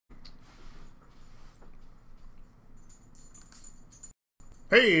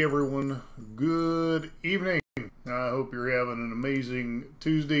Hey everyone, good evening. I hope you're having an amazing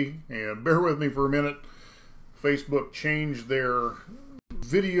Tuesday, and bear with me for a minute. Facebook changed their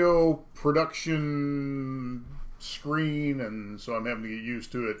video production screen, and so I'm having to get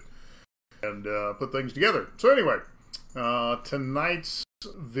used to it and put things together. So anyway, tonight's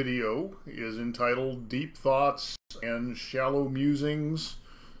video is entitled Deep Thoughts and Shallow Musings,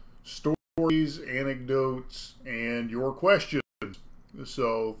 Stories, Anecdotes, and Your Questions.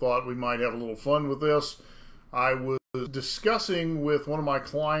 So thought we might have a little fun with this. I was discussing with one of my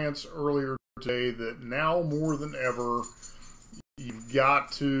clients earlier today that now more than ever you've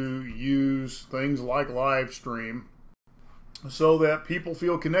got to use things like live stream so that people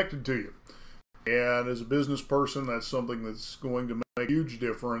feel connected to you. And as a business person, that's something that's going to make a huge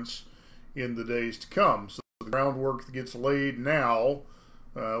difference in the days to come. So the groundwork that gets laid now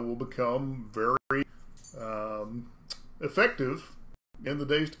will become very effective in the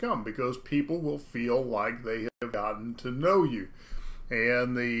days to come, because people will feel like they have gotten to know you.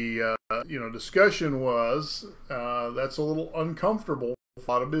 And the discussion was that's a little uncomfortable for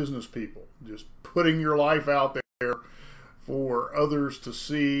a lot of business people, just putting your life out there for others to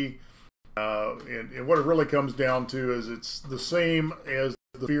see. And what it really comes down to is it's the same as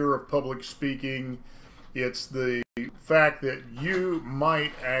the fear of public speaking. It's the fact that you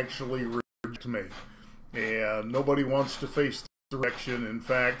might actually reject me, and nobody wants to face direction. In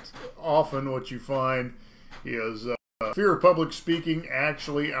fact, often what you find is fear of public speaking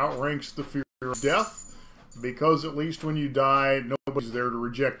actually outranks the fear of death, because at least when you die, nobody's there to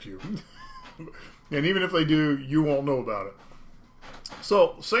reject you. And even if they do, you won't know about it.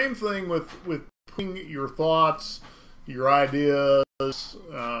 So same thing with putting your thoughts, your ideas,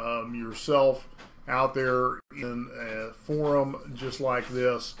 yourself out there in a forum just like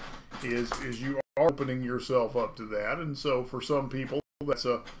this is you are opening yourself up to that. And so for some people, that's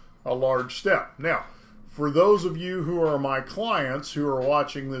a large step. Now, for those of you who are my clients who are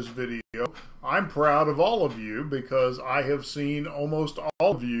watching this video, I'm proud of all of you, because I have seen almost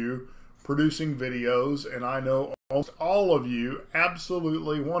all of you producing videos, and I know almost all of you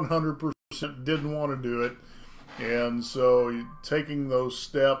absolutely 100% didn't want to do it. And so taking those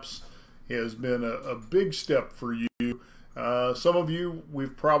steps has been a big step for you. Some of you,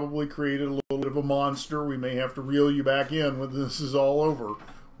 we've probably created a little bit of a monster. We may have to reel you back in when this is all over,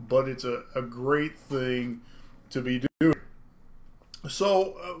 but it's a great thing to be doing.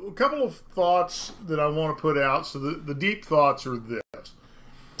 So a couple of thoughts that I want to put out. So the deep thoughts are this.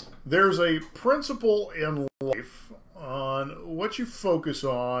 There's a principle in life on what you focus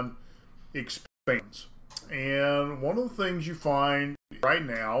on expands. And one of the things you find right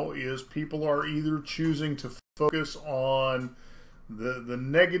now is people are either choosing to focus on the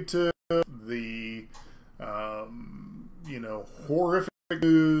negative, the horrific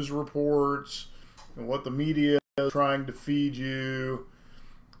news reports, and what the media is trying to feed you.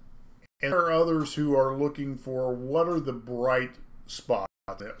 And there are others who are looking for, what are the bright spots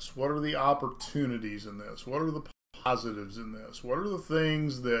in this? What are the opportunities in this? What are the positives in this? What are the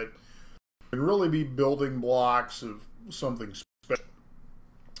things that can really be building blocks of something special?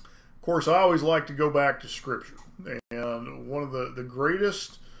 Of course, I always like to go back to Scripture, and one of the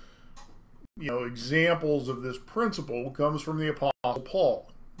greatest examples of this principle comes from the Apostle Paul.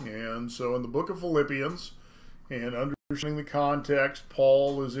 And so in the book of Philippians, and understanding the context,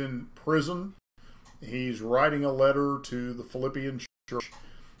 Paul is in prison. He's writing a letter to the Philippian church,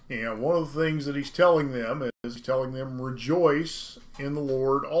 and one of the things that he's telling them is rejoice in the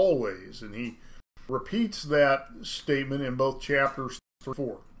Lord always. And he repeats that statement in both chapters 3 and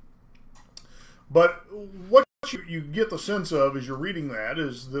 4. But what you get the sense of as you're reading that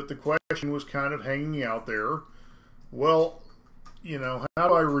is that the question was kind of hanging out there. Well, how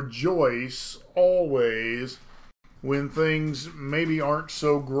do I rejoice always when things maybe aren't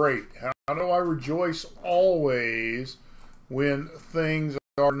so great? How do I rejoice always when things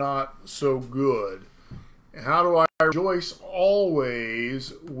are not so good? How do I rejoice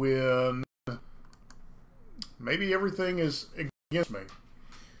always when maybe everything is against me?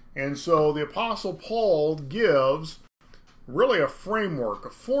 And so the Apostle Paul gives really a framework, a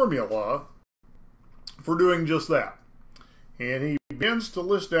formula for doing just that. And he begins to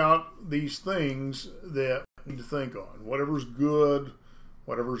list out these things that we need to think on. Whatever's good,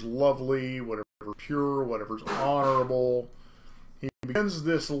 whatever's lovely, whatever's pure, whatever's honorable. He begins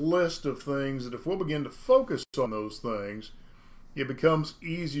this list of things that if we'll begin to focus on those things, it becomes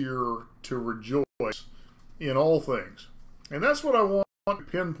easier to rejoice in all things. And that's what I want to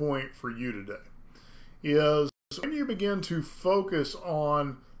pinpoint for you today, is when you begin to focus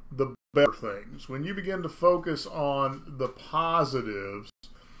on the better things, when you begin to focus on the positives,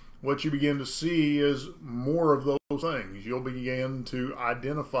 what you begin to see is more of those things. You'll begin to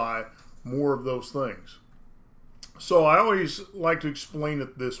identify more of those things. So I always like to explain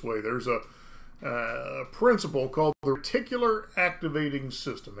it this way. There's a principle called the reticular activating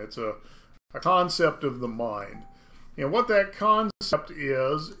system. It's a concept of the mind. And what that concept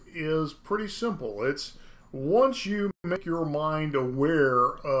is pretty simple. It's once you make your mind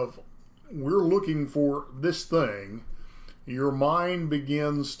aware of we're looking for this thing, your mind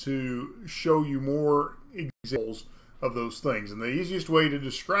begins to show you more examples of those things. And the easiest way to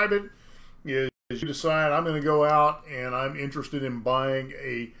describe it is you decide I'm going to go out and I'm interested in buying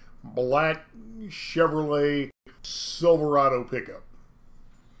a black Chevrolet Silverado pickup.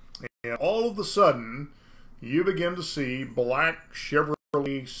 And all of a sudden, you begin to see black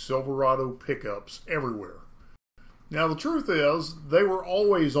Chevrolet Silverado pickups everywhere. Now, the truth is, they were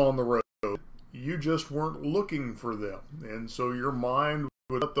always on the road. You just weren't looking for them. And so your mind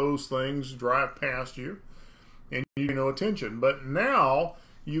would let those things drive past you and you pay no attention. But now,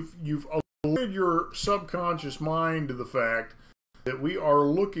 you've alerted your subconscious mind to the fact that we are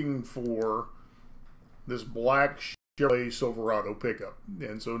looking for this black Chevrolet Silverado pickup.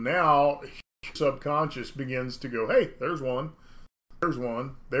 And so now your subconscious begins to go, hey, there's one, there's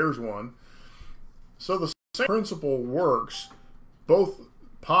one, there's one. So the same principle works, both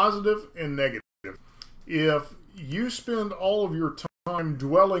positive and negative. If you spend all of your time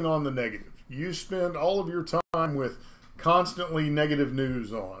dwelling on the negative, you spend all of your time with constantly negative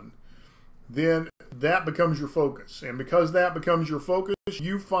news on, then that becomes your focus. And because that becomes your focus,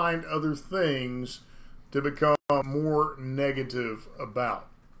 you find other things to become more negative about.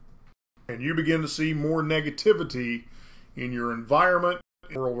 And you begin to see more negativity in your environment,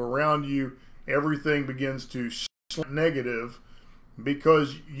 in the world around you. Everything begins to slant negative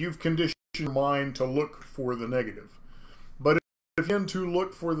because you've conditioned your mind to look for the negative. But if you begin to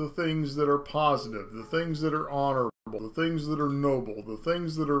look for the things that are positive, the things that are honorable, the things that are noble, the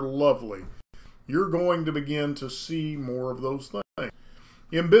things that are lovely, you're going to begin to see more of those things.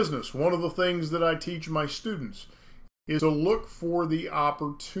 In business, one of the things that I teach my students is to look for the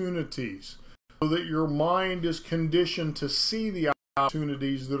opportunities so that your mind is conditioned to see the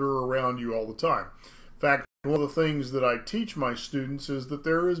opportunities that are around you all the time. In fact, one of the things that I teach my students is that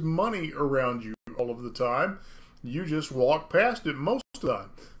there is money around you all of the time. You just walk past it most of the time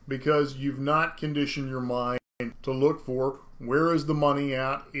because you've not conditioned your mind to look for where is the money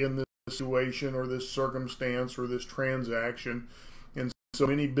at in this situation or this circumstance or this transaction. And so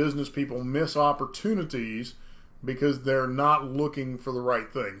many business people miss opportunities because they're not looking for the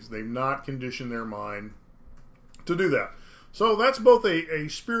right things. They've not conditioned their mind to do that. So that's both a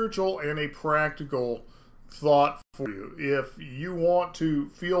spiritual and a practical thought for you. If you want to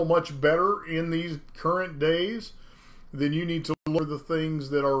feel much better in these current days, then you need to look for the things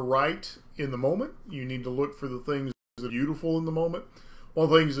that are right in the moment. You need to look for the things that are beautiful in the moment. One of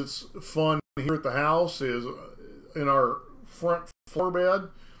the things that's fun here at the house is in our front flower bed,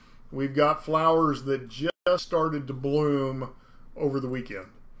 we've got flowers that just started to bloom over the weekend.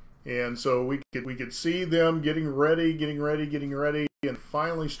 And so we could see them getting ready, and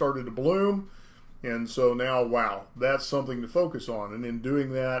finally started to bloom. And so now, wow, that's something to focus on. And in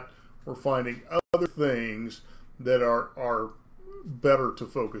doing that, we're finding other things that are better to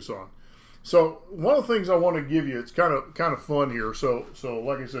focus on. So one of the things I want to give you, it's kind of fun here. So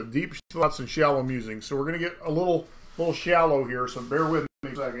like I said, deep thoughts and shallow musings. So we're going to get a little shallow here. So bear with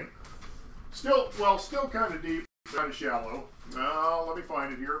me a second. Still kind of deep, kind of shallow. Now let me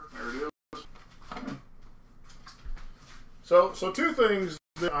find it here. There it is. So two things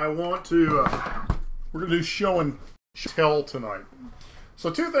that I want to we're going to do show and tell tonight. So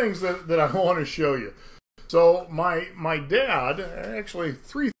two things that I want to show you. So my dad, actually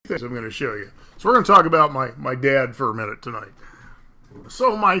three things I'm going to show you. So we're going to talk about my dad for a minute tonight.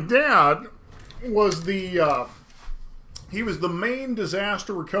 So my dad was he was the main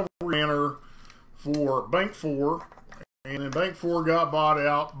disaster recovery planner for Bank 4, and then Bank 4 got bought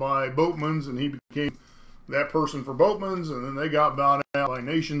out by Boatman's, and he became that person for Boatman's, and then they got bought out by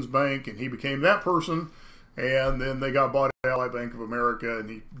Nations Bank, and he became that person, and then they got bought out by Bank of America, and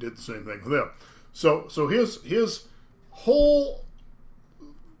he did the same thing with them. So his whole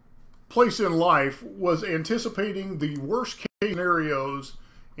place in life was anticipating the worst case scenarios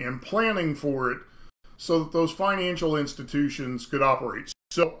and planning for it so that those financial institutions could operate.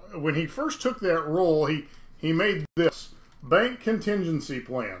 So when he first took that role, he made this bank contingency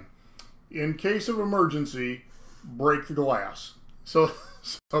plan. In case of emergency, break the glass. So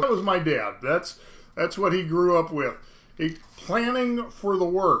that was my dad. That's what he grew up with. Planning for the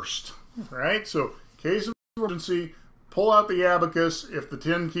worst. right? So, case of emergency, pull out the abacus if the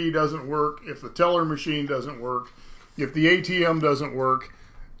 10 key doesn't work, if the teller machine doesn't work, if the ATM doesn't work,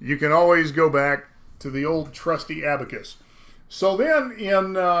 you can always go back to the old trusty abacus. So then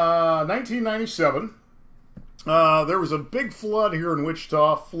in 1997, there was a big flood here in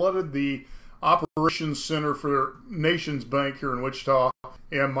Wichita, flooded the operations center for Nations Bank here in Wichita,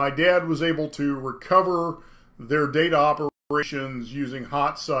 and my dad was able to recover their data operations using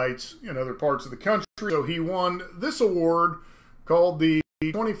hot sites in other parts of the country. So he won this award called the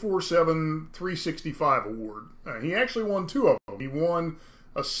 24/7 365 award. He actually won 2 of them. He won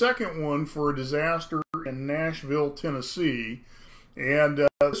a second one for a disaster in Nashville, Tennessee, and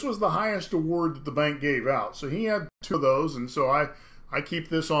this was the highest award that the bank gave out. So he had 2 of those, and so I keep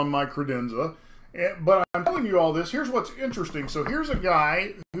this on my credenza. But I'm telling you all this. Here's what's interesting. So here's a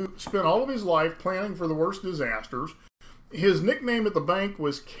guy who spent all of his life planning for the worst disasters. His nickname at the bank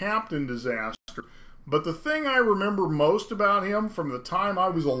was Captain Disaster. But the thing I remember most about him from the time I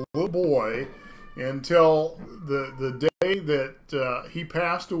was a little boy until the day that he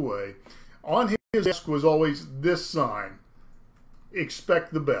passed away, on his desk was always this sign: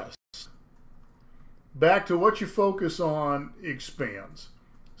 expect the best. Back to what you focus on expands.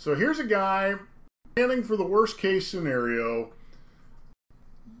 So here's a guy planning for the worst case scenario,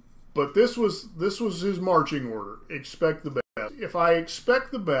 but this was his marching order: expect the best. If I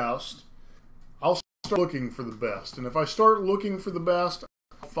expect the best, I'll start looking for the best, and if I start looking for the best,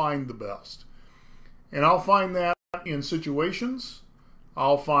 I'll find the best. And I'll find that in situations,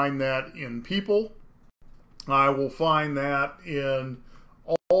 I'll find that in people, I will find that in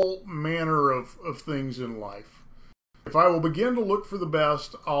all manner of things in life. If I will begin to look for the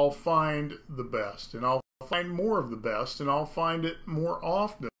best, I'll find the best, and I'll find more of the best, and I'll find it more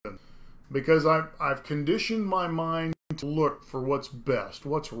often, because I've conditioned my mind to look for what's best,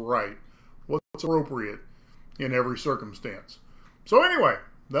 what's right, what's appropriate in every circumstance. So anyway,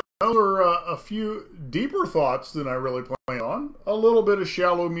 those are a few deeper thoughts than I really plan on. A little bit of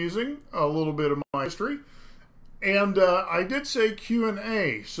shallow musing, a little bit of my history. And I did say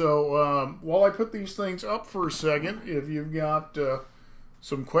Q&A, so while I put these things up for a second, if you've got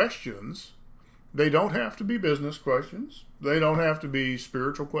some questions, they don't have to be business questions. They don't have to be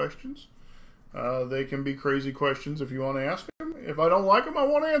spiritual questions. They can be crazy questions if you want to ask them. If I don't like them, I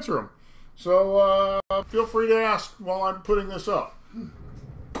won't answer them. So feel free to ask while I'm putting this up.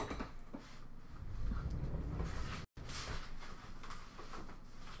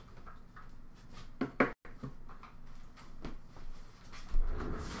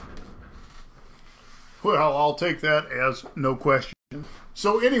 Well, I'll take that as no question.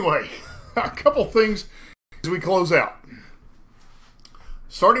 So anyway, a couple things as we close out.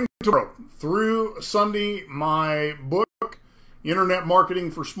 Starting tomorrow through Sunday, my book, Internet Marketing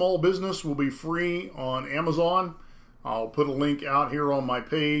for Small Business, will be free on Amazon. I'll put a link out here on my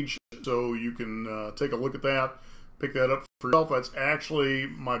page so you can take a look at that, pick that up for yourself. That's actually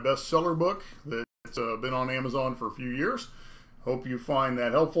my bestseller book that's been on Amazon for a few years. Hope you find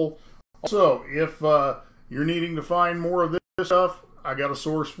that helpful. Also, if you're needing to find more of this stuff, I got a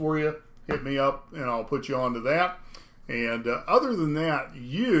source for you. Hit me up and I'll put you onto that. And other than that,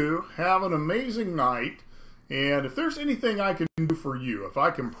 you have an amazing night. And if there's anything I can do for you, if I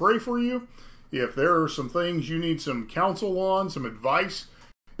can pray for you, if there are some things you need some counsel on, some advice,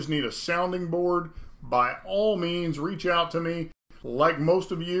 just need a sounding board, by all means, reach out to me. Like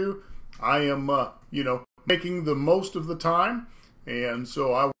most of you, I am, making the most of the time. And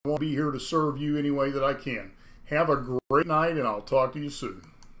so I want to be here to serve you any way that I can. Have a great night, and I'll talk to you soon.